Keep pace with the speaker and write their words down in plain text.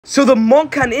So the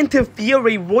monk can interfere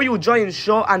a royal giant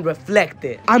shot and reflect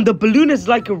it. And the balloon is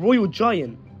like a royal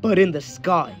giant, but in the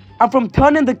sky. And from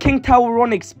turning the King Tower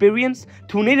on experience,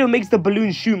 Tornado makes the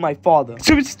balloon shoot my father.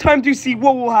 So it's time to see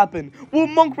what will happen. Will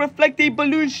Monk reflect a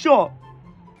balloon shot?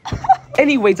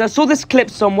 Anyways, I saw this clip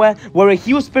somewhere where a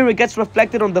heel spirit gets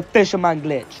reflected on the fisherman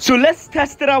glitch. So let's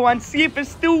test it out and see if it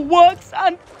still works,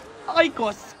 and I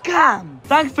got scammed.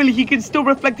 Thankfully, he can still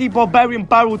reflect a barbarian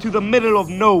barrel to the middle of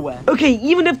nowhere. Okay,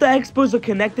 even if the expos are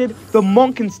connected, the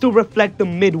monk can still reflect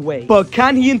them midway. But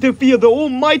can he interfere the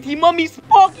almighty mummy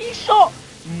Sparky shot?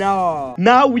 Nah.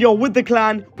 Now we are with the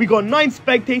clan, we got 9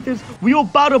 spectators, we all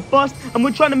about to bust, and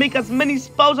we're trying to make as many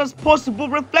spells as possible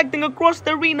reflecting across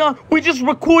the arena. We just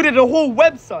recorded a whole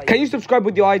website. Can you subscribe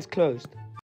with your eyes closed?